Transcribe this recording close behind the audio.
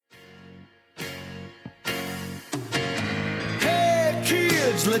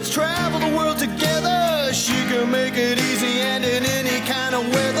kids, let's travel the world together. She can make it easy and in any kind of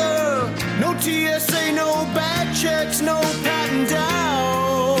weather. No TSA, no bad checks, no patting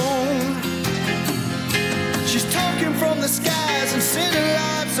down. She's talking from the skies and sending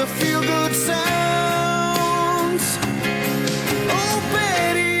lots of feel-good sounds. Oh,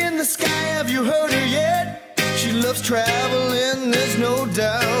 Betty in the sky, have you heard her yet? She loves traveling, there's no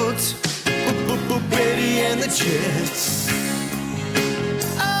doubt. Betty and the Jets.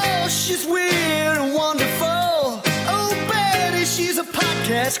 Oh, she's weird and wonderful. Oh, Betty, she's a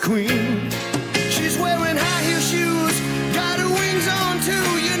podcast queen. She's wearing high heel shoes, got her wings on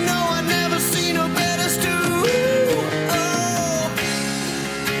too. You know I've never seen her better stew. Oh,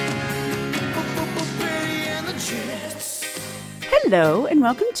 Betty and the Jets. Hello and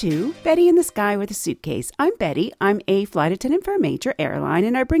welcome to Betty in the Sky with a Suitcase. I'm Betty. I'm a flight attendant for a major airline,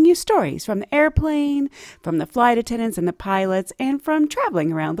 and I bring you stories from the airplane, from the flight attendants and the pilots, and from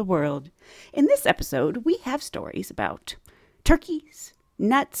traveling around the world. In this episode, we have stories about turkeys,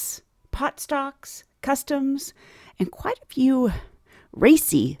 nuts, pot stocks, customs, and quite a few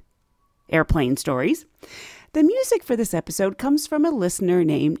racy airplane stories. The music for this episode comes from a listener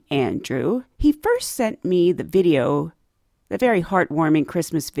named Andrew. He first sent me the video, the very heartwarming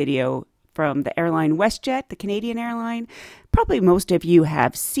Christmas video from the airline WestJet, the Canadian airline. Probably most of you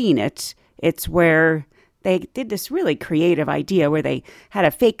have seen it. It's where they did this really creative idea where they had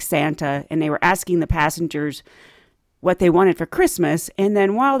a fake Santa and they were asking the passengers what they wanted for Christmas. And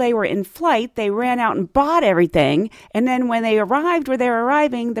then while they were in flight, they ran out and bought everything. And then when they arrived where they were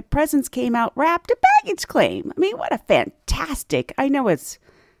arriving, the presents came out wrapped a baggage claim. I mean, what a fantastic, I know it's,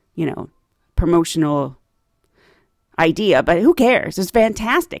 promotional idea, but who cares? It's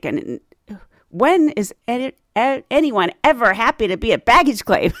fantastic. And when is anyone ever happy to be a baggage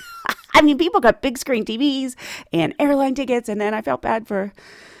claim? I mean, people got big screen TVs and airline tickets, and then I felt bad for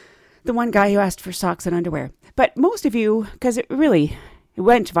the one guy who asked for socks and underwear. But most of you, because it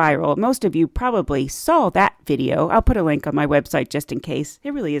went viral, most of you probably saw that video. I'll put a link on my website just in case.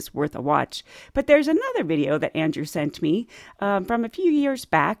 It really is worth a watch. But there's another video that Andrew sent me from a few years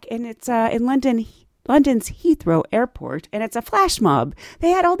back, and it's in London's Heathrow Airport, and it's a flash mob.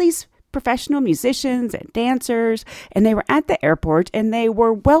 They had all these professional musicians and dancers, and they were at the airport, and they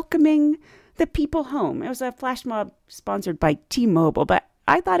were welcoming the people home. It was a flash mob sponsored by T-Mobile, but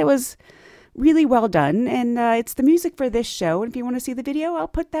I thought it was really well done, and it's the music for this show, and if you want to see the video, I'll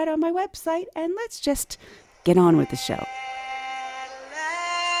put that on my website, and let's just get on with the show.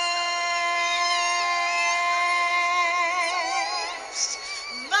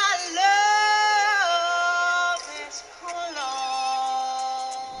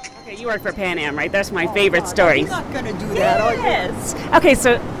 You work for Pan Am, right? That's my favorite story. You're not going to do that, are you? Yes. Okay,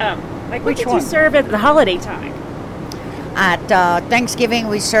 so, what did you serve at the holiday time? At Thanksgiving,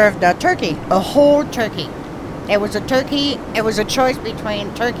 we served a turkey, a whole turkey. It was a turkey. It was a choice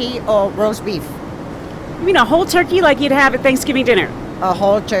between turkey or roast beef. You mean a whole turkey like you'd have at Thanksgiving dinner? A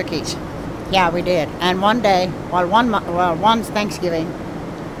whole turkey. Yeah, we did. And one day, one Thanksgiving,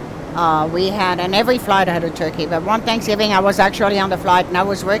 we had, and every flight had a turkey, but one Thanksgiving I was actually on the flight and I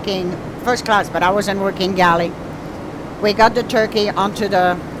was working first class, but I wasn't working galley. We got the turkey onto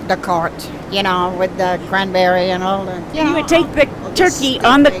the cart, with the cranberry and all the... You would take the turkey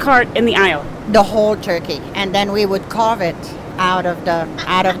on the cart in the aisle? The whole turkey, and then we would carve it out of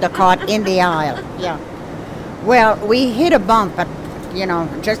the cart in the aisle, yeah. Well, we hit a bump, but,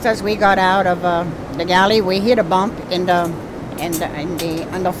 just as we got out of the galley, we hit a bump in the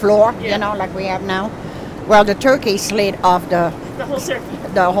floor, yeah. Like we have now. Well, the turkey slid off the whole turkey.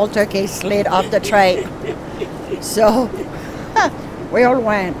 The whole turkey slid off the tray. So we all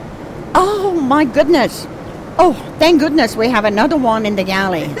went, oh my goodness. Oh, thank goodness we have another one in the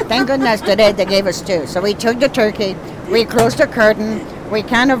galley. Thank goodness today they gave us two. So we took the turkey, we closed the curtain, we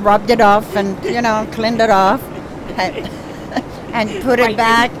kind of rubbed it off and, cleaned it off and put it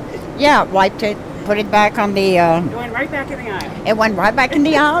back. Yeah, wiped it. Put it back on the... It went right back in the aisle. It went right back in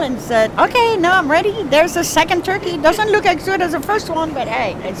the aisle and said, okay, now I'm ready. There's a second turkey. Doesn't look as good as the first one, but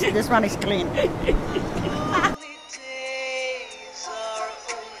hey, this one is clean.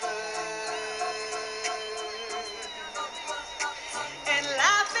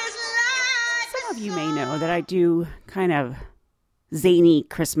 Some of you may know that I do kind of zany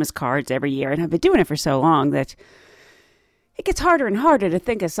Christmas cards every year, and I've been doing it for so long that it gets harder and harder to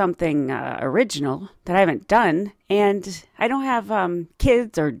think of something original that I haven't done. And I don't have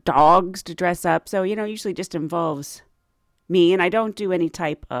kids or dogs to dress up. So, usually just involves me. And I don't do any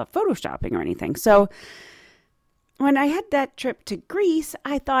type of photoshopping or anything. So when I had that trip to Greece,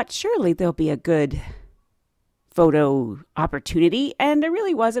 I thought surely there'll be a good photo opportunity, and there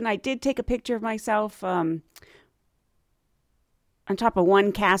really wasn't. I did take a picture of myself on top of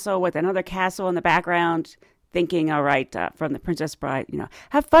one castle with another castle in the background, thinking, all right, from the Princess Bride,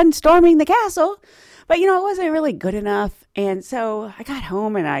 have fun storming the castle. But, it wasn't really good enough. And so I got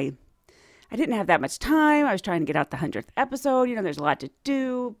home and I didn't have that much time. I was trying to get out the 100th episode. There's a lot to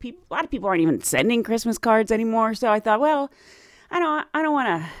do. A lot of people aren't even sending Christmas cards anymore. So I thought, well, I don't want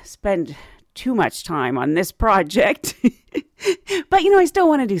to spend too much time on this project. But, I still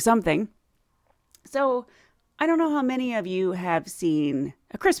want to do something. So I don't know how many of you have seen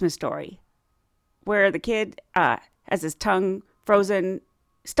A Christmas Story, where the kid has his tongue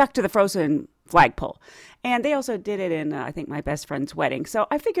stuck to the frozen flagpole. And they also did it in, I think, my best friend's wedding. So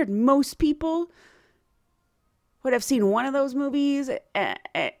I figured most people would have seen one of those movies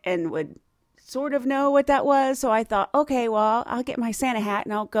and would sort of know what that was. So I thought, okay, well, I'll get my Santa hat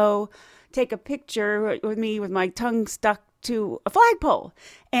and I'll go take a picture with me with my tongue stuck to a flagpole.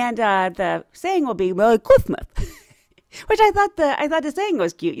 And the saying will be Merry Christmas, which I thought the saying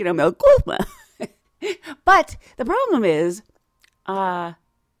was cute, Merry Christmas. But the problem is,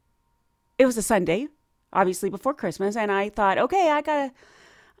 it was a Sunday, obviously before Christmas, and I thought, okay, I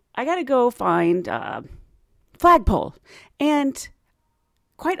gotta go find a flagpole. And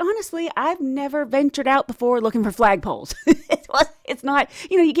quite honestly, I've never ventured out before looking for flagpoles. It's not,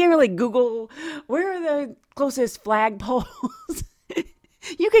 you can't really Google where are the closest flagpoles.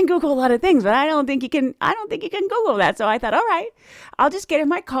 You can Google a lot of things, but I don't think you can Google that. So I thought, all right, I'll just get in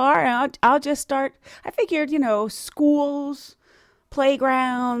my car and I'll just start. I figured, schools,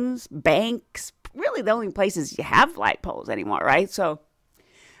 playgrounds, banks, really the only places you have flagpoles anymore, right? So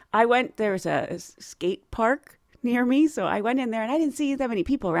there's a skate park near me. So I went in there and I didn't see that many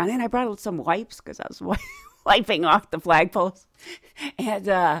people around. And I brought some wipes because I was wiping off the flagpoles.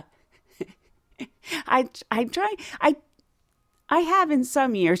 And I have in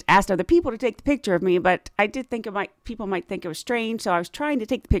some years asked other people to take the picture of me, but I did think people might think it was strange. So I was trying to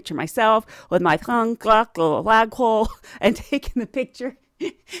take the picture myself with my tongue stuck to a flagpole and taking the picture.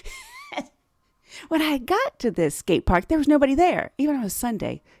 When I got to this skate park, there was nobody there, even on a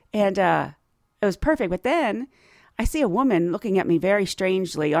Sunday. And it was perfect. But then I see a woman looking at me very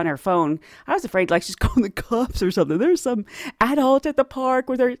strangely on her phone. I was afraid she's calling the cops or something. There's some adult at the park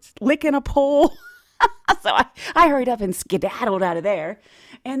where they're licking a pole. So I hurried up and skedaddled out of there.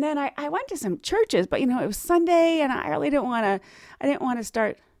 And then I went to some churches, but it was Sunday and I really didn't want to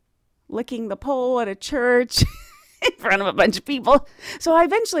start licking the pole at a church in front of a bunch of people. So I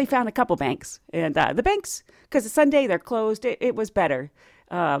eventually found a couple banks, and the banks, because it's Sunday, they're closed. It was better.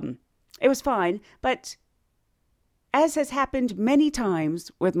 It was fine. But as has happened many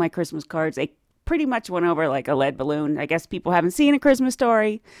times with my Christmas cards, they pretty much went over like a lead balloon. I guess people haven't seen A Christmas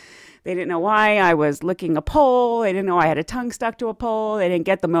Story. They didn't know why I was licking a pole. They didn't know I had a tongue stuck to a pole. They didn't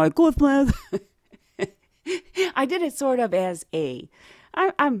get the Merry Christmas. I did it sort of as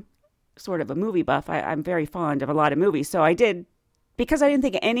I'm sort of a movie buff. I'm very fond of a lot of movies. So I did, because I didn't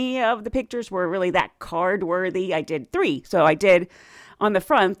think any of the pictures were really that card worthy, I did 3. So I did on the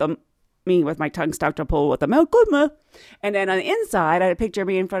front, me with my tongue stuck to a pole with the Merry Christmas. And then on the inside, I had a picture of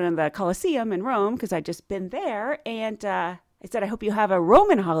me in front of the Colosseum in Rome because I'd just been there. And I said, I hope you have a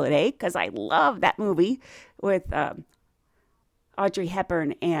Roman holiday, because I love that movie with Audrey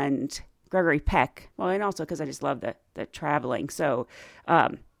Hepburn and Gregory Peck. Well, and also because I just love the traveling. So,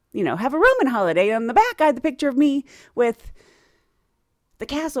 have a Roman holiday. On the back, I had the picture of me with the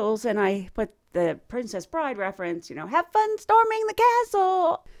castles, and I put the Princess Bride reference, have fun storming the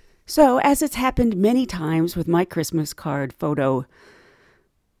castle. So, as it's happened many times with my Christmas card photo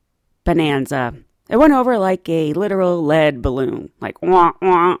bonanza, it went over like a literal lead balloon, like wah,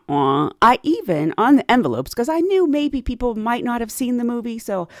 wah, wah. I even, on the envelopes, because I knew maybe people might not have seen the movie,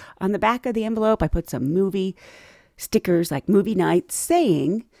 so on the back of the envelope, I put some movie stickers, like movie nights,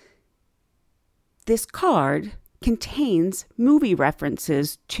 saying this card contains movie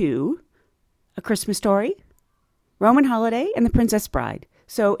references to A Christmas Story, Roman Holiday, and The Princess Bride.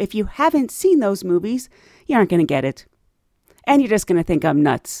 So if you haven't seen those movies, you aren't going to get it. And you're just going to think I'm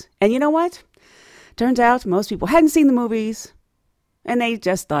nuts. And you know what? Turns out most people hadn't seen the movies, and they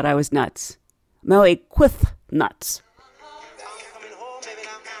just thought I was nuts. Merry Quith nuts.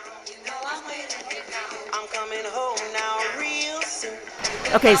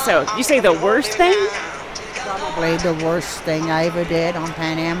 Okay, so you say the worst thing? Probably the worst thing I ever did on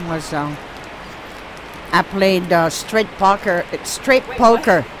Pan Am was I played straight poker.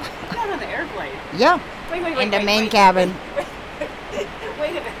 Not on the airplane. Yeah, in the main cabin.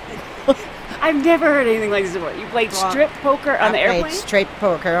 Wait a minute. I've never heard anything like this before. You played strip poker on the airplane? I played straight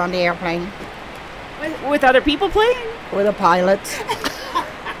poker on the airplane. With other people playing? with the pilots.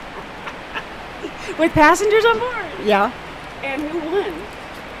 With passengers on board? Yeah, And who won?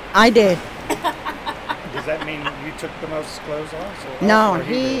 I did. Does that mean you took the most clothes off? No, Or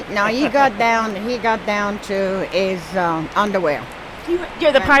he did? got down. He got down to his underwear.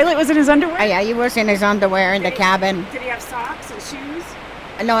 Yeah, the pilot was in his underwear? Oh, yeah, he was in his underwear in the cabin. Did he have socks and shoes?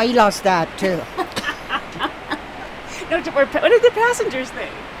 No, he lost that too. No, what did the passengers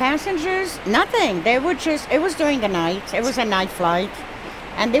think? Passengers, nothing. They would just. It was during the night. It was a night flight,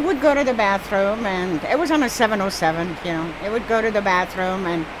 and they would go to the bathroom, and it was on a 707. You know, they would go to the bathroom,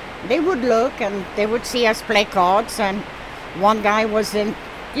 and they would look, and they would see us play cards, and one guy was in,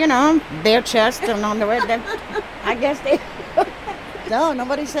 bare chest and underwear. Then I guess they. No,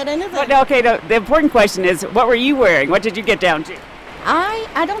 nobody said anything. Well, no, okay, no, the important question is, what were you wearing? What did you get down to?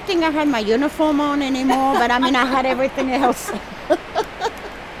 I don't think I had my uniform on anymore, but I mean I had everything else.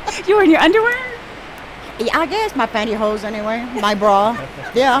 You were in your underwear? Yeah, I guess my pantyhose anyway, my bra.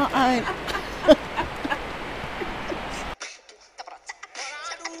 Yeah,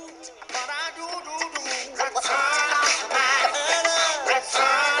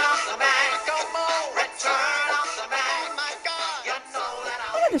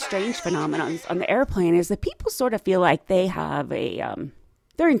 One of the strange phenomenons on the airplane is that people sort of feel like they have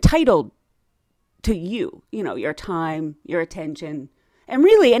they're entitled to you, your time, your attention, and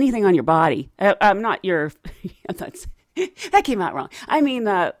really anything on your body. I'm not your, that came out wrong. I mean,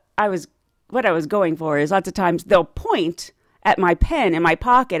 what I was going for is lots of times they'll point at my pen in my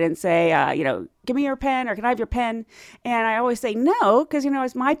pocket and say, give me your pen, or can I have your pen? And I always say no, because,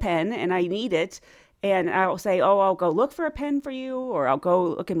 it's my pen and I need it. And I'll say, I'll go look for a pen for you, or I'll go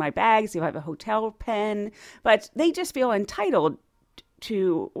look in my bag, see if I have a hotel pen. But they just feel entitled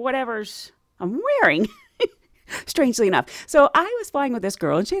to whatever's I'm wearing, strangely enough. So I was flying with this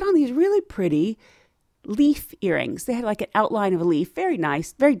girl, and she had on these really pretty leaf earrings. They had like an outline of a leaf, very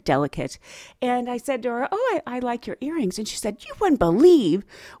nice, very delicate. And I said to her, I like your earrings. And she said, you wouldn't believe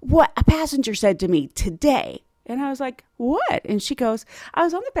what a passenger said to me today. And I was like, what? And she goes, I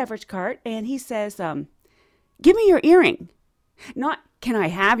was on the beverage cart, and he says, give me your earring. Not, can I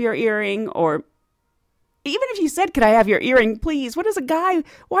have your earring? Or even if you said, could I have your earring, please? Why is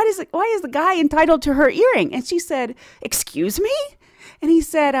the guy entitled to her earring? And she said, excuse me? And he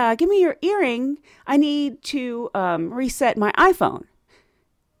said, give me your earring. I need to reset my iPhone.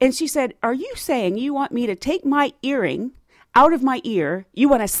 And she said, are you saying you want me to take my earring out of my ear? You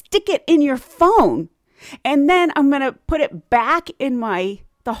want to stick it in your phone? And then I'm going to put it back in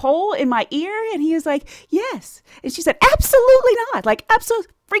the hole in my ear? And he was like, yes. And she said, absolutely not. Like,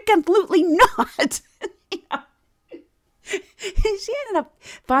 absolutely not. She ended up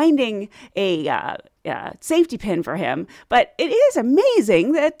finding a safety pin for him. But it is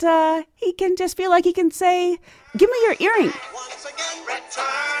amazing that he can just feel like he can say, give me your earring. Once again,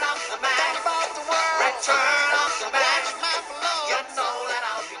 return of the Mac. Return of the Mac. You know that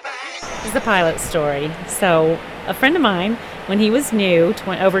I'll be back. This is the pilot story. So a friend of mine, when he was new,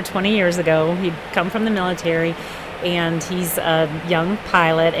 over 20 years ago, he'd come from the military, and he's a young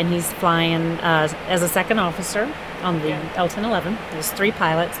pilot, and he's flying as a second officer on the L-1011. There's 3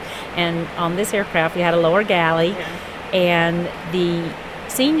 pilots, and on this aircraft we had a lower galley, and the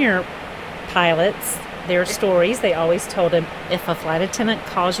senior pilots, their stories, they always told him, if a flight attendant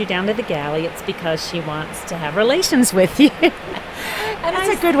calls you down to the galley, it's because she wants to have relations with you. And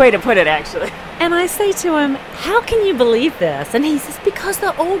that's a good way to put it, actually. And I say to him, how can you believe this? And he says, because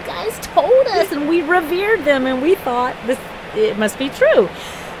the old guys told us, and we revered them, and we thought it must be true.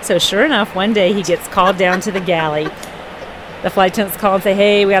 So sure enough, one day he gets called down to the galley. The flight attendants call and say,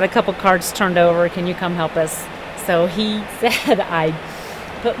 hey, we got a couple cards turned over. Can you come help us? So he said, I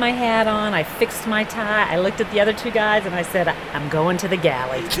put my hat on, I fixed my tie, I looked at the other 2 guys, and I said, I'm going to the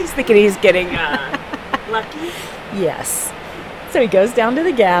galley. He's thinking he's getting lucky. Yes. So he goes down to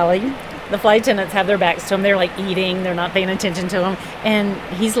the galley. The flight attendants have their backs to him. They're like eating. They're not paying attention to him. And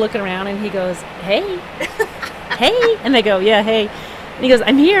he's looking around and he goes, hey, hey. And they go, yeah, hey. And he goes,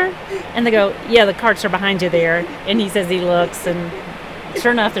 I'm here. And they go, yeah, the carts are behind you there. And he says he looks, and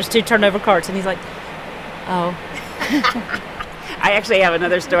sure enough, there's 2 turnover carts. And he's like, oh. I actually have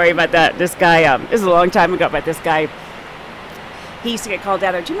another story about that. This guy, this is a long time ago, but this guy, he used to get called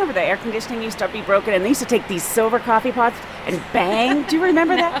down there. Do you remember the air conditioning used to be broken? And they used to take these silver coffee pots and bang. Do you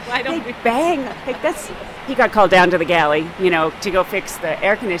remember that? No, I don't. They bang. Like he got called down to the galley, to go fix the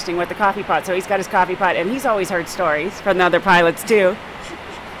air conditioning with the coffee pot. So he's got his coffee pot, and he's always heard stories from the other pilots too.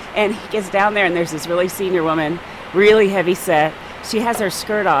 And he gets down there, and there's this really senior woman, really heavy set. She has her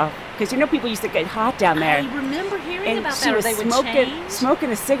skirt off because people used to get hot down there. I remember hearing And about she that. Or was they would change.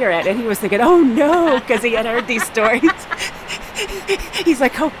 smoking a cigarette, and he was thinking, "Oh no," because he had heard these stories. He's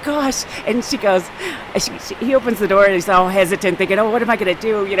like, "Oh gosh," and she goes, he opens the door and he's all hesitant, thinking, "Oh, what am I going to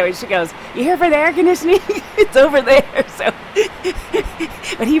do?" And she goes, "You here for the air conditioning?" It's over there. So,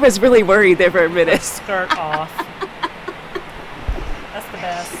 but he was really worried there for a minute. Skirt off. That's the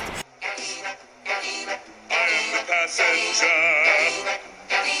best.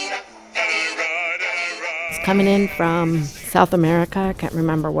 It's coming in from South America, I can't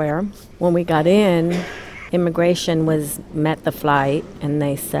remember where. When we got in, immigration met the flight, and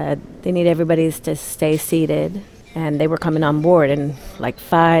they said they need everybody to stay seated. And they were coming on board, and like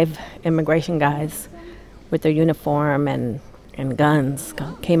 5 immigration guys with their uniform and guns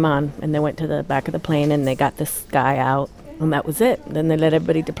came on, and they went to the back of the plane, and they got this guy out, and that was it. Then they let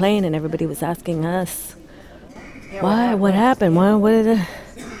everybody to plane, and everybody was asking us, why? What happened?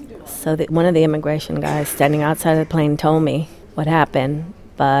 So one of the immigration guys standing outside of the plane told me what happened,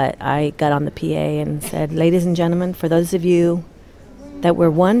 but I got on the PA and said, "Ladies and gentlemen, for those of you that were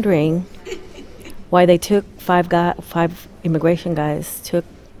wondering why they took 5 immigration guys took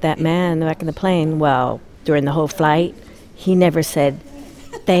that man back in the plane, well, during the whole flight, he never said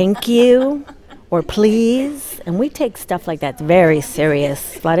thank you or please." And we take stuff like that very serious.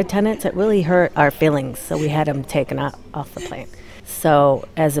 Flight attendants, it really hurt our feelings, so we had them taken off the plane. So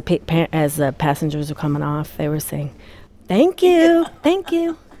as the passengers were coming off, they were saying, "Thank you, thank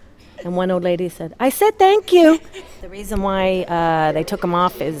you." And one old lady said, "I said thank you." The reason why they took him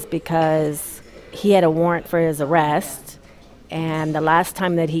off is because he had a warrant for his arrest, and the last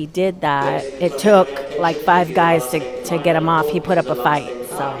time that he did that, it took like 5 guys to get him off. He put up a fight,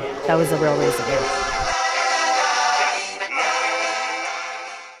 so that was the real reason.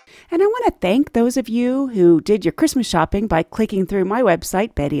 And I want to thank those of you who did your Christmas shopping by clicking through my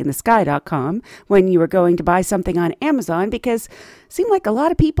website, bettyinthesky.com, when you were going to buy something on Amazon, because it seemed like a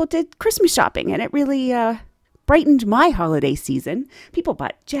lot of people did Christmas shopping, and it really brightened my holiday season. People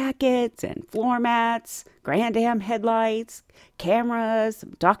bought jackets and floor mats, Grand Am headlights, cameras,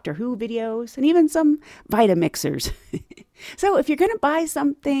 some Doctor Who videos, and even some Vitamixers. So if you're going to buy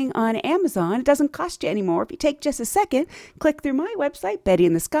something on Amazon, it doesn't cost you anymore. If you take just a second, click through my website,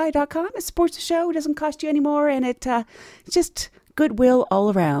 bettyinthesky.com. It supports the show. It doesn't cost you anymore, and it's just goodwill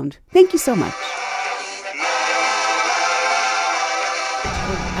all around. Thank you so much.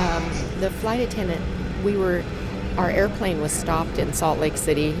 The flight attendant, our airplane was stopped in Salt Lake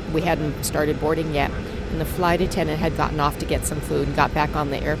City. We hadn't started boarding yet, and the flight attendant had gotten off to get some food and got back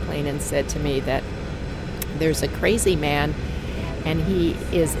on the airplane and said to me that there's a crazy man, and he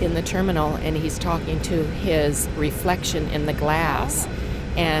is in the terminal, and he's talking to his reflection in the glass.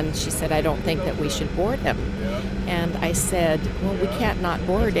 And she said, "I don't think that we should board him." And I said, "Well, we can't not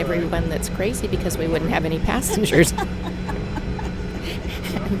board everyone that's crazy because we wouldn't have any passengers."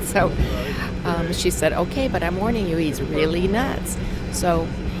 And so she said, "Okay, but I'm warning you, he's really nuts." So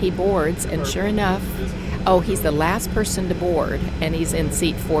he boards, and sure enough, he's the last person to board, and he's in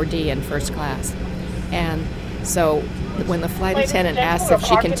seat 4D in first class. And so when the flight attendant asks if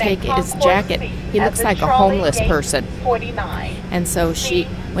she can take his jacket, he looks like a homeless person. And so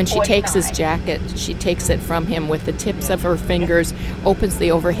when she takes his jacket, she takes it from him with the tips of her fingers, opens the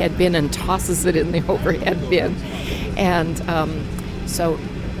overhead bin, and tosses it in the overhead bin. And so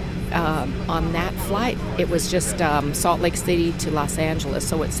on that flight, it was just Salt Lake City to Los Angeles,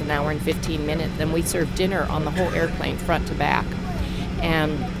 so it's an hour and 15 minutes. And we served dinner on the whole airplane, front to back.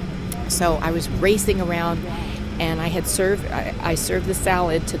 And so I was racing around, and I served the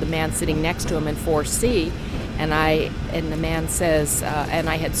salad to the man sitting next to him in 4C, and the man says, and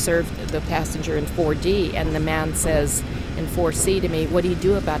I had served the passenger in 4D, and the man says in 4C to me, "What do you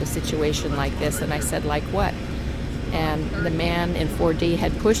do about a situation like this?" And I said, "Like what?" And the man in 4D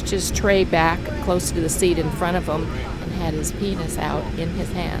had pushed his tray back close to the seat in front of him and had his penis out in his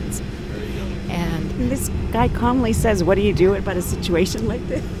hands. And this guy calmly says, "What do you do about a situation like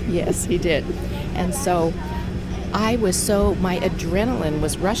this?" Yes, he did. And so my adrenaline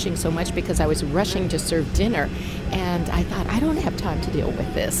was rushing so much because I was rushing to serve dinner, and I thought, I don't have time to deal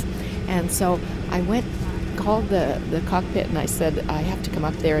with this. And so I called the cockpit, and I said, I have to come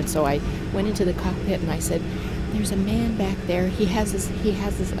up there. And so I went into the cockpit, and I said, "There's a man back there. He has this,"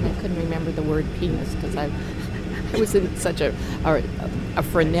 and I couldn't remember the word penis because I was in such a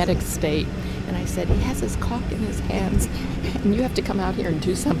frenetic state. And I said, "He has his cock in his hands, and you have to come out here and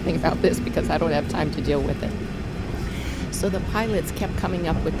do something about this because I don't have time to deal with it." So the pilots kept coming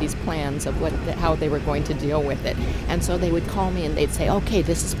up with these plans of how they were going to deal with it. And so they would call me and they'd say, okay,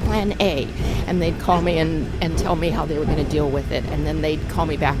 this is plan A. And they'd call me and tell me how they were going to deal with it. And then they'd call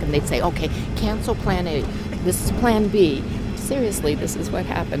me back and they'd say, okay, cancel plan A. This is plan B. Seriously, this is what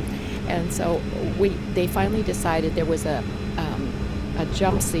happened. And so they finally decided there was a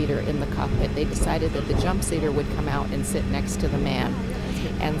jump seater in the cockpit. They decided that the jump seater would come out and sit next to the man.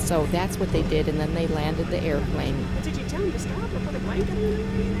 And so that's what they did, and then they landed the airplane. Did you tell him to stop or put a blanket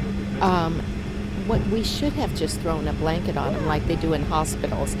on him? What we should have just thrown a blanket on him like they do in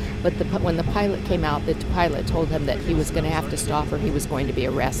hospitals. But when the pilot came out, the pilot told him that he was going to have to stop or he was going to be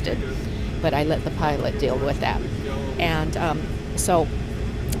arrested. But I let the pilot deal with that. And so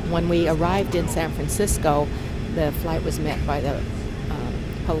when we arrived in San Francisco, the flight was met by the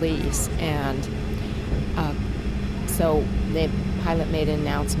police, and so the pilot made an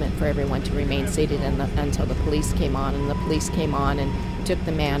announcement for everyone to remain seated until the police came on, and the police came on and took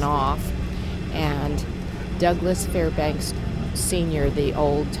the man off. And Douglas Fairbanks Sr., the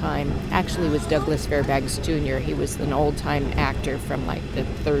old-time, actually was Douglas Fairbanks Jr., he was an old-time actor from like the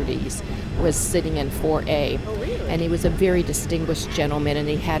 30s, was sitting in 4A. Oh, really? And he was a very distinguished gentleman, and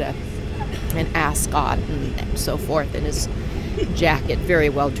he had an ascot and so forth in his jacket, very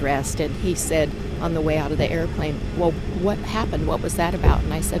well dressed. And he said on the way out of the airplane, well, what happened? What was that about?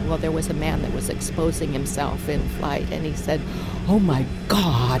 And I said, well, there was a man that was exposing himself in flight. And he said, oh my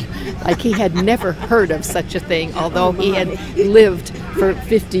God, like he had never heard of such a thing, although he had lived for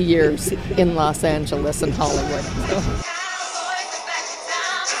 50 years in Los Angeles and Hollywood. So.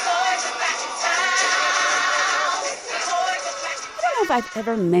 I don't know if I've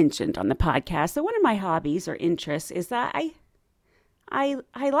ever mentioned on the podcast that one of my hobbies or interests is that I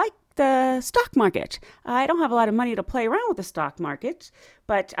like the stock market. I don't have a lot of money to play around with the stock market,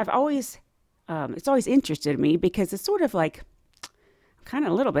 but I've always, it's always interested me because it's sort of like, kind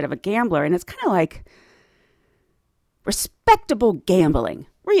of a little bit of a gambler, and it's kind of like respectable gambling,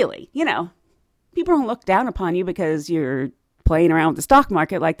 really. You know, people don't look down upon you because you're playing around with the stock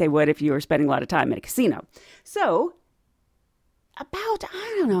market like they would if you were spending a lot of time at a casino. So about,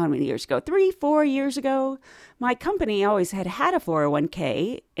 I don't know how many years ago, 3-4 years ago, my company always had a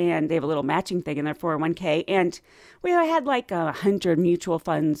 401k, and they have a little matching thing in their 401k, and we had like 100 mutual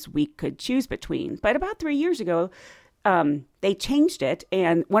funds we could choose between. But about 3 years ago, they changed it,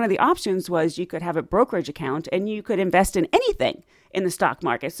 and one of the options was you could have a brokerage account and you could invest in anything in the stock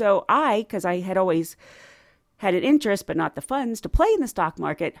market. So because I had always had an interest but not the funds to play in the stock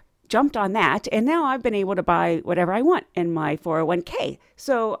market, jumped on that, and now I've been able to buy whatever I want in my 401k.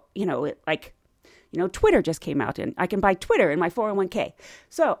 So, Twitter just came out, and I can buy Twitter in my 401k.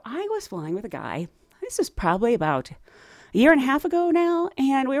 So I was flying with a guy. This is probably about a year and a half ago now,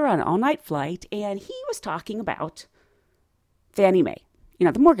 and we were on an all-night flight, and he was talking about Fannie Mae,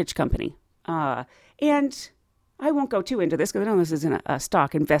 the mortgage company. And I won't go too into this because I know this isn't a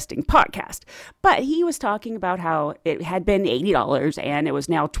stock investing podcast, but he was talking about how it had been $80 and it was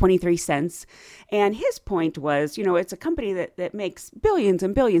now 23 cents. And his point was, it's a company that makes billions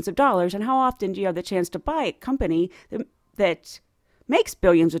and billions of dollars. And how often do you have the chance to buy a company that makes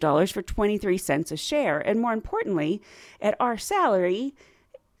billions of dollars for 23 cents a share? And more importantly, at our salary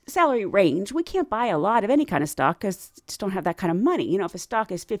range, we can't buy a lot of any kind of stock because we just don't have that kind of money. If a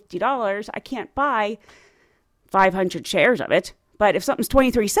stock is $50, I can't buy 500 shares of it. But if something's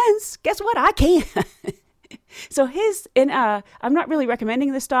 23 cents, guess what? I can. So I'm not really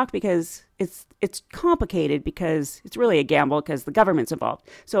recommending this stock because it's complicated, because it's really a gamble because the government's involved.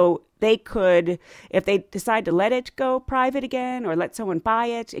 So they could, if they decide to let it go private again or let someone buy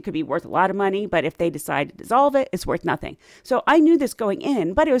it, it could be worth a lot of money. But if they decide to dissolve it, it's worth nothing. So I knew this going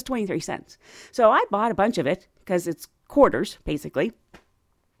in, but it was 23 cents. So I bought a bunch of it because it's quarters, basically.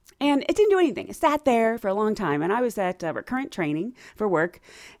 And it didn't do anything. It sat there for a long time. And I was at Recurrent Training for work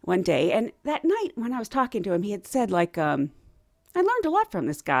one day. And that night when I was talking to him, he had said, I learned a lot from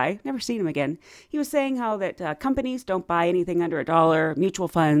this guy. Never seen him again. He was saying how that companies don't buy anything under $1, mutual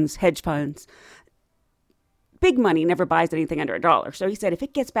funds, hedge funds. Big money never buys anything under $1. So he said if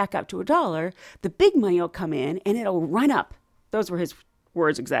it gets back up to $1, the big money will come in and it'll run up. Those were his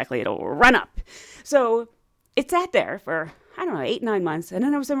words exactly. It'll run up. So it sat there for 8-9 months. And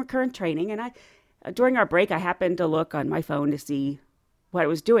then I was in Recurrent Training. And during our break, I happened to look on my phone to see what I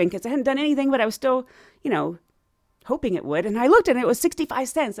was doing because I hadn't done anything, but I was still, hoping it would. And I looked and it was 65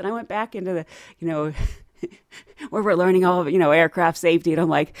 cents. And I went back into the, where we're learning all of, aircraft safety. And I'm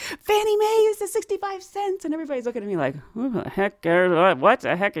like, Fannie Mae is the 65 cents. And everybody's looking at me like, what the what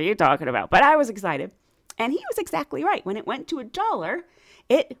the heck are you talking about? But I was excited. And he was exactly right. When it went to $1,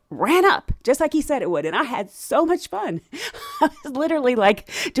 it ran up just like he said it would. And I had so much fun. I was literally like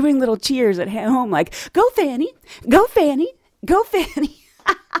doing little cheers at home, like, go Fanny, go Fanny, go Fanny.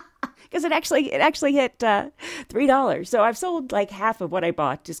 Because it actually hit $3. So I've sold like half of what I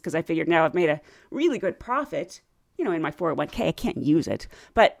bought just because I figured now I've made a really good profit, in my 401k. I can't use it,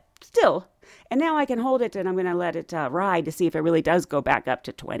 but still. And now I can hold it and I'm going to let it ride to see if it really does go back up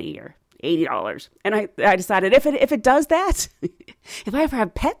to $20 or $80. And I decided if it does that, if I ever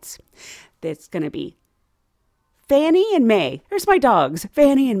have pets, it's going to be Fanny and May. There's my dogs,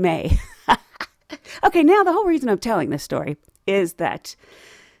 Fanny and May. Okay, now the whole reason I'm telling this story is that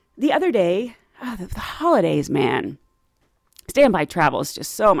the other day, the holidays, man, standby travel is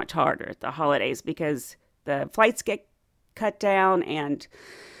just so much harder at the holidays because the flights get cut down and,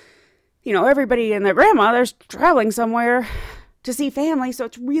 everybody and their grandmother's traveling somewhere to see family. So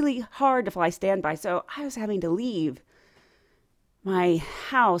it's really hard to fly standby. So I was having to leave my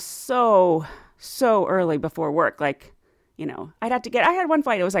house so early before work. Like, I had one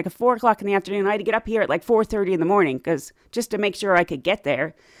flight. It was like at 4:00 in the afternoon. I had to get up here at like 4:30 in the morning just to make sure I could get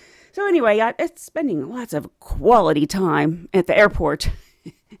there. So anyway, it's spending lots of quality time at the airport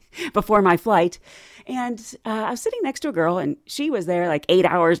before my flight. And I was sitting next to a girl, and she was there like 8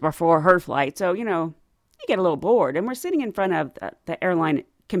 hours before her flight. So, you get a little bored. And we're sitting in front of the airline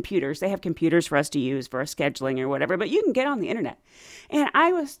computers. They have computers for us to use for scheduling or whatever, but you can get on the internet. And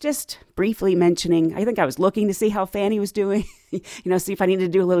I was just briefly mentioning, I think I was looking to see how Fanny was doing, see if I needed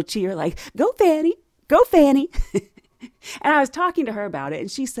to do a little cheer, like, go Fanny, go Fanny. And I was talking to her about it, and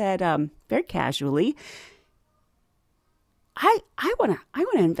she said, very casually, I want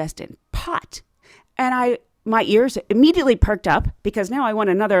to invest in pot. And my ears immediately perked up because now I want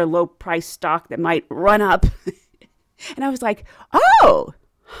another low price stock that might run up. And I was like, oh,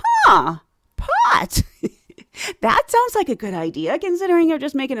 pot. That sounds like a good idea, considering you're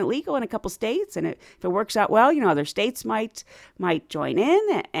just making it legal in a couple states. And if it works out well, other states might join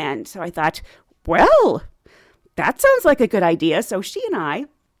in. And so I thought, well, that sounds like a good idea. So she and I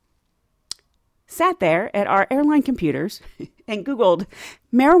sat there at our airline computers and Googled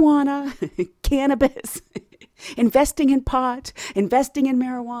marijuana, cannabis, investing in pot, investing in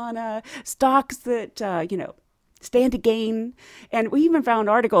marijuana, stocks that, stand to gain. And we even found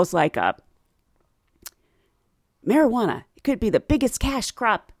articles like marijuana. It could be the biggest cash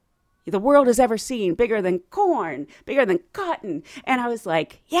crop the world has ever seen, bigger than corn, bigger than cotton. And I was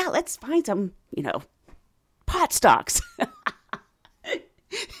like, yeah, let's find some, pot stocks.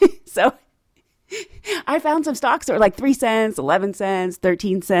 So I found some stocks that were like 3 cents, 11 cents,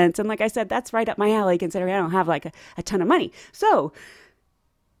 13 cents. And like I said, that's right up my alley, considering I don't have like a ton of money. So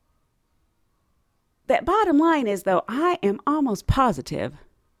the bottom line is, though, I am almost positive,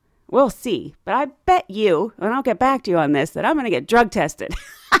 we'll see, but I bet you, and I'll get back to you on this, that I'm going to get drug tested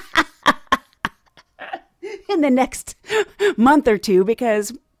in the next month or two,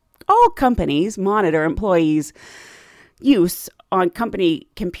 because all companies monitor employees' use on company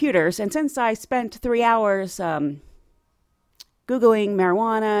computers. And since I spent 3 hours Googling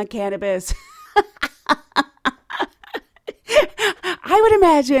marijuana, cannabis, I would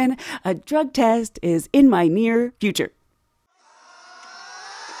imagine a drug test is in my near future. Oh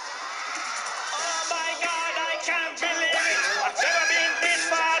my God, I can't believe it. I've never been this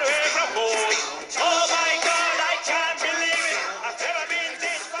far away from home. Oh my God, I can't believe it. I've never been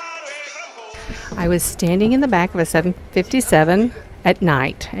this far away from home. I was standing in the back of a 757 at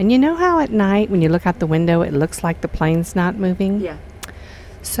night. And you know how at night when you look out the window it looks like the plane's not moving? Yeah.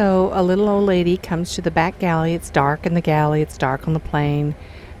 So a little old lady comes to the back galley. It's dark in the galley. It's dark on the plane.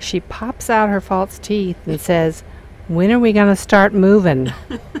 She pops out her false teeth and says, "When are we going to start moving?"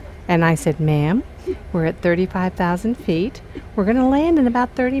 And I said, "Ma'am, we're at 35,000 feet. We're going to land in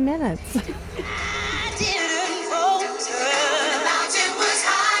about 30 minutes."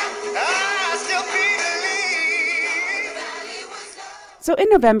 So in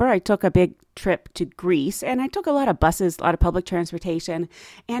November, I took a big trip to Greece, and I took a lot of buses, a lot of public transportation,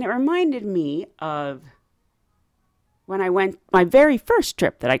 and it reminded me of when I went, my very first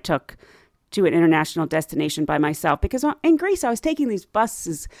trip that I took to an international destination by myself, because in Greece, I was taking these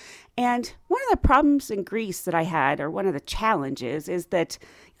buses, and one of the problems in Greece that I had, or one of the challenges, is that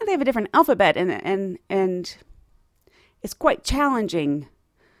they have a different alphabet, and it's quite challenging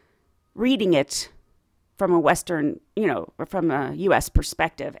reading it from a Western, or from a U.S.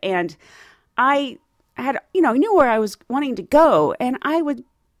 perspective. And I had, knew where I was wanting to go. And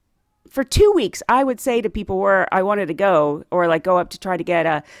for 2 weeks, I would say to people where I wanted to go, or like go up to try to get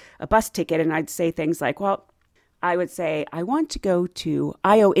a bus ticket. And I'd say things like, well, I would say, I want to go to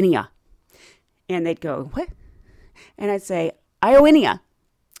Ioannina. And they'd go, what? And I'd say, Ioannina.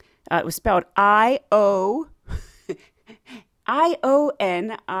 it was spelled IONINIA,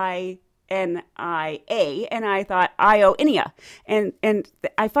 and I thought Ionia, and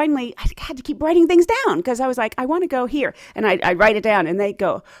I finally had to keep writing things down because I was like, I want to go here, and I write it down, and they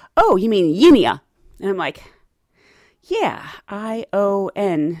go, oh, you mean Yinia? And I'm like, yeah,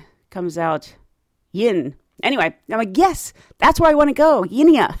 ION comes out yin. Anyway, I'm like, yes, that's where I want to go,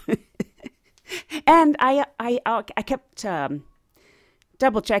 Yinia. And I kept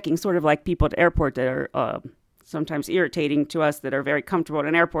double checking, sort of like people at the airport that are sometimes irritating to us, that are very comfortable at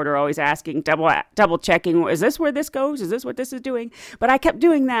an airport, are always asking, double checking, is this where this goes? Is this what this is doing? But I kept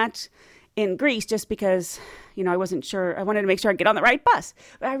doing that in Greece just because, I wasn't sure. I wanted to make sure I get on the right bus.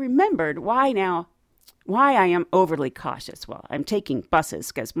 But I remembered why I am overly cautious while I'm taking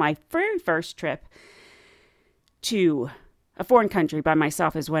buses, because my very first trip to a foreign country by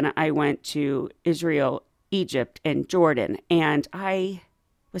myself is when I went to Israel, Egypt, and Jordan. And I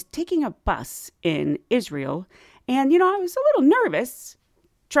was taking a bus in Israel, and, I was a little nervous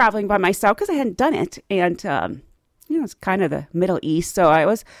traveling by myself because I hadn't done it. And, it's kind of the Middle East. So I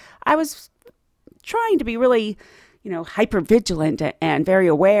was trying to be really, hyper vigilant and very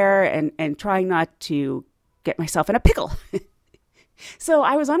aware and trying not to get myself in a pickle. So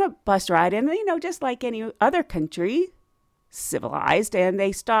I was on a bus ride, and, just like any other country, civilized, and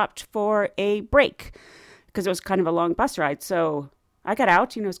they stopped for a break because it was kind of a long bus ride. So I got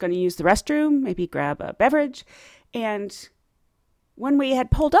out, was going to use the restroom, maybe grab a beverage. And when we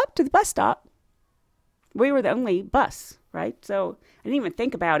had pulled up to the bus stop, we were the only bus, right? So I didn't even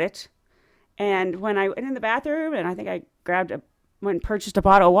think about it. And when I went in the bathroom, and I think I went and purchased a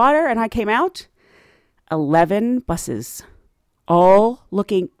bottle of water, and I came out, 11 buses, they all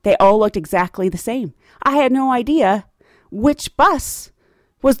looked exactly the same. I had no idea which bus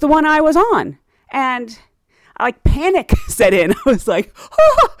was the one I was on. And panic set in. I was like,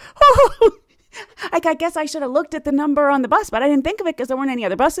 oh. I guess I should have looked at the number on the bus, but I didn't think of it because there weren't any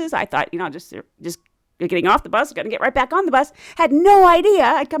other buses. I thought, just getting off the bus, going to get right back on the bus. Had no idea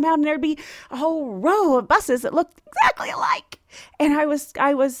I'd come out and there'd be a whole row of buses that looked exactly alike. And I was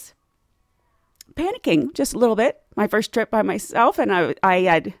panicking just a little bit. My first trip by myself, and I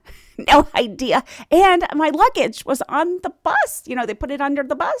had no idea. And my luggage was on the bus. They put it under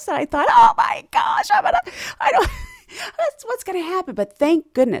the bus, and I thought, oh my gosh, that's what's going to happen. But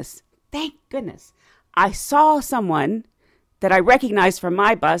thank goodness, I saw someone that I recognized from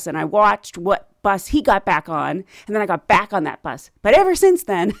my bus, and I watched what bus he got back on, and then I got back on that bus. But ever since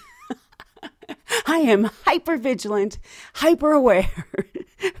then, I am hyper vigilant, hyper aware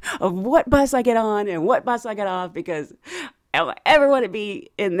of what bus I get on and what bus I get off, because I don't ever want to be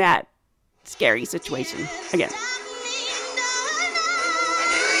in that scary situation again.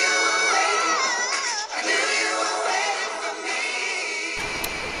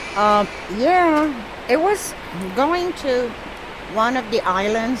 It was going to one of the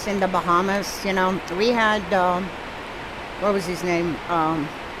islands in the Bahamas. We had, what was his name?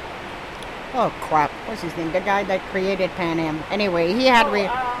 Oh crap, what's his name? The guy that created Pan Am. Anyway, he had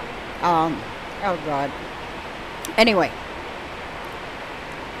oh God. Anyway.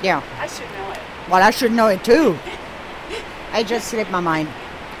 Yeah. I should know it. Well, I should know it too. I just slipped my mind.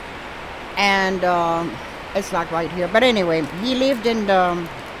 And it's like right here. But anyway, he lived in the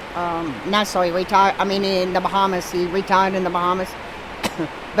Nassau. He retired. In the Bahamas. He retired in the Bahamas.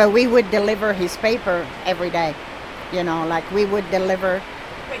 But we would deliver his paper every day. We would deliver.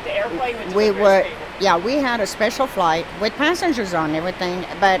 Wait, the airplane would deliver his paper? Yeah, we had a special flight with passengers on everything,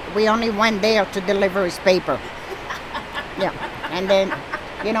 but we only went there to deliver his paper. Yeah, and then,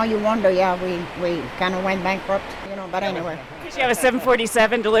 you wonder, we kind of went bankrupt, but anyway. Did you have a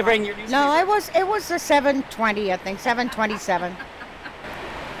 747 delivering your newspaper? No, it was a 720, I think, 727.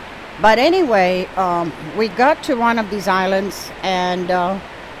 But anyway, we got to one of these islands, and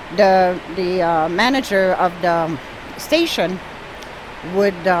the manager of the station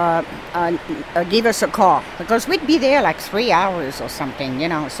would give us a call, because we'd be there like 3 hours or something,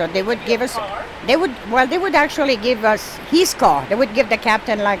 so they would give us, they would actually give us his car. They would give the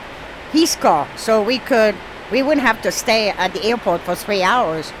captain his car, so we wouldn't have to stay at the airport for 3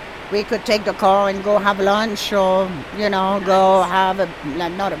 hours. We could take the car and go have lunch, or go have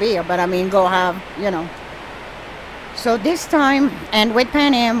not a beer, but go have So this time, and with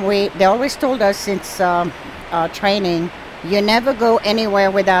Pan Am, they always told us since training, you never go anywhere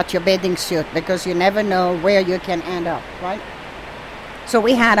without your bathing suit, because you never know where you can end up, right? So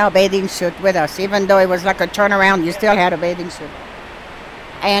we had our bathing suit with us, even though it was like a turnaround, you still had a bathing suit.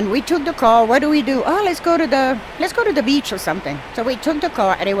 And we took the car. What do we do? Oh, let's go to the beach or something. So we took the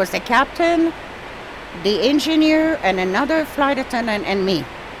car, and it was the captain, the engineer, and another flight attendant, and me.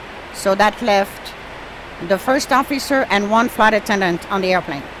 So that left the first officer and one flight attendant on the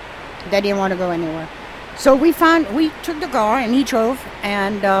airplane. They didn't want to go anywhere. So we took the car and he drove,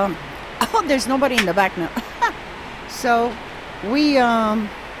 and there's nobody in the back now. So we,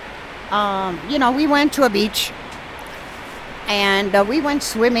 we went to a beach, and we went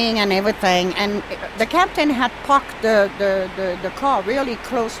swimming and everything. And the captain had parked the car really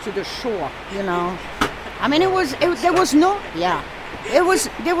close to the shore. I mean, there was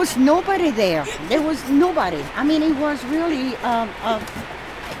nobody there. There was nobody. I mean, it was really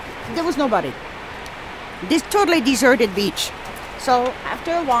there was nobody. This totally deserted beach. So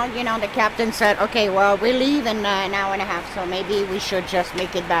after a while, the captain said, okay, well, we leave in an hour and a half, so maybe we should just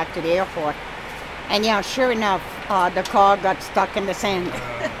make it back to the airport. And yeah, sure enough, the car got stuck in the sand.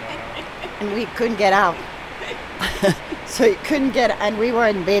 And we couldn't get out. So you couldn't get, and we were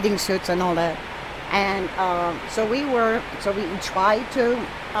in bathing suits and all that. And so we tried to,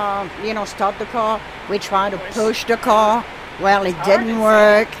 start the car. We tried to push the car. Well, it didn't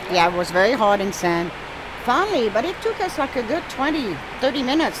work. Yeah, it was very hard in sand. Finally, but it took us like a good 20, 30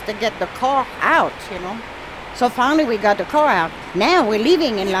 minutes to get the car out, So finally we got the car out. Now we're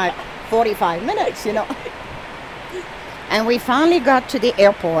leaving in like 45 minutes, And we finally got to the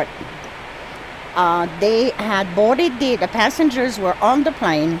airport. They had boarded, the passengers were on the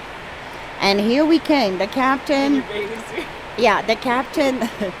plane. And here we came, the captain. Yeah, the captain,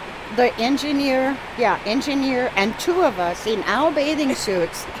 the engineer, and two of us in our bathing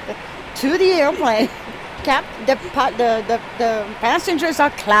suits to the airplane. The passengers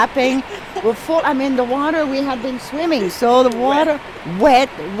are clapping. We're full. I mean, the water, we had been swimming, so the water, wet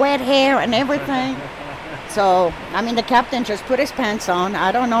hair and everything. So, I mean, the captain just put his pants on.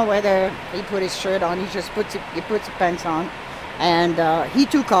 I don't know whether he put his shirt on. He just puts his pants on, and he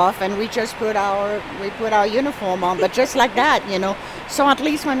took off, and we just put our uniform on. But just like that, So at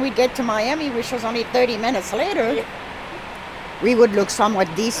least when we get to Miami, which was only 30 minutes later, we would look somewhat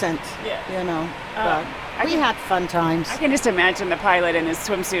decent, But we had fun times. I can just imagine the pilot in his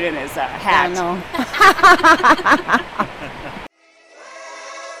swimsuit and his hat. I know.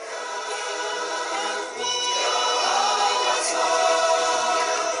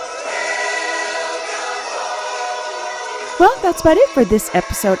 Well, that's about it for this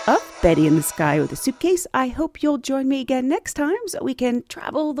episode of Betty in the Sky with a Suitcase. I hope you'll join me again next time so we can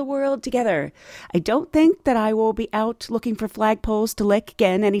travel the world together. I don't think that I will be out looking for flagpoles to lick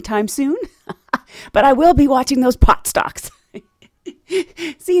again anytime soon, but I will be watching those pot stocks.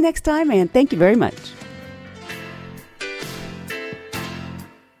 See you next time, and thank you very much.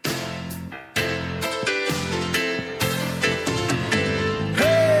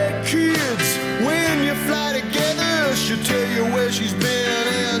 Hey kids, when you fly together, she'll tell you where she's been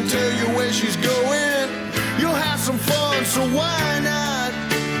and tell you where she's going. You'll have some fun, so why not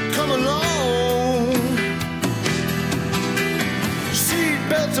come along?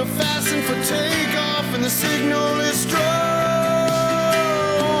 Seatbelts are fastened for takeoff and the signal is strong.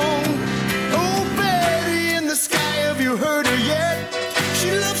 Oh, Betty in the sky, have you heard her yet?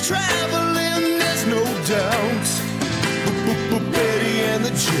 She loves traveling, there's no doubt. Betty and the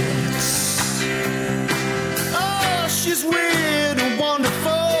Jets. Oh, she's weird and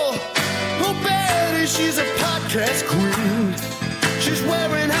wonderful. Oh, Betty, she's a podcast queen. She's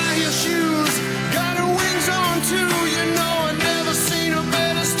wearing